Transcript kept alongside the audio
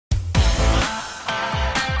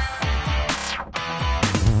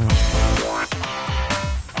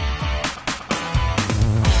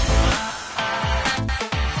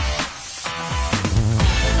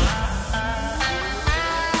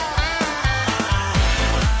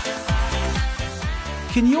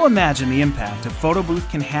Can you imagine the impact a photo booth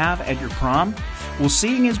can have at your prom? Well,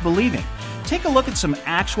 seeing is believing. Take a look at some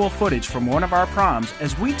actual footage from one of our proms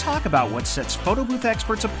as we talk about what sets photo booth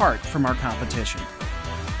experts apart from our competition.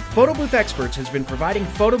 Photo Booth Experts has been providing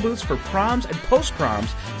photo booths for proms and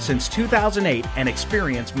post-proms since 2008, and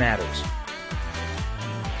experience matters.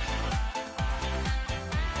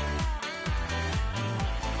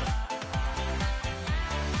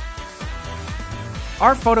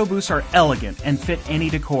 Our photo booths are elegant and fit any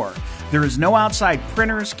decor. There is no outside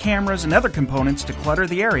printers, cameras, and other components to clutter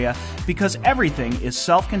the area because everything is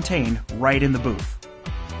self-contained right in the booth.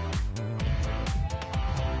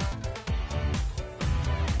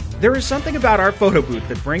 There is something about our photo booth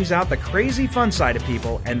that brings out the crazy fun side of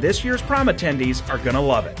people, and this year's prom attendees are gonna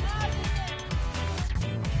love it.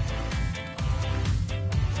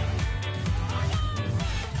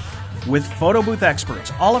 With Photo Booth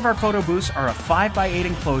Experts, all of our photo booths are a 5x8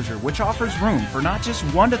 enclosure which offers room for not just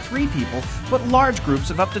 1 to 3 people, but large groups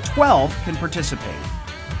of up to 12 can participate.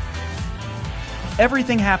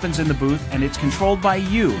 Everything happens in the booth and it's controlled by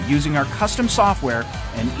you using our custom software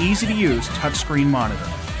and easy-to-use touchscreen monitor.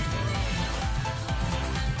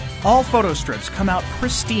 All photo strips come out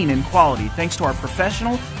pristine in quality thanks to our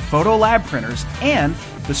professional photo lab printers, and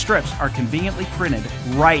the strips are conveniently printed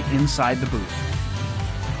right inside the booth.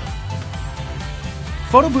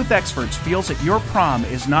 Photo Booth Experts feels that your prom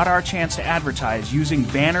is not our chance to advertise using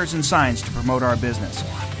banners and signs to promote our business.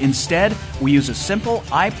 Instead, we use a simple,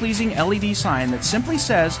 eye-pleasing LED sign that simply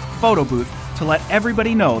says Photo Booth to let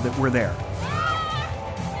everybody know that we're there.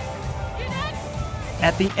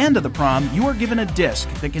 At the end of the prom, you are given a disc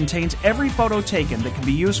that contains every photo taken that can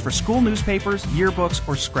be used for school newspapers, yearbooks,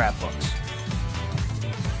 or scrapbooks.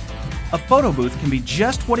 A photo booth can be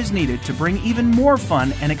just what is needed to bring even more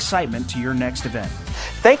fun and excitement to your next event.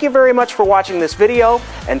 Thank you very much for watching this video,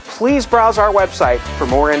 and please browse our website for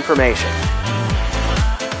more information.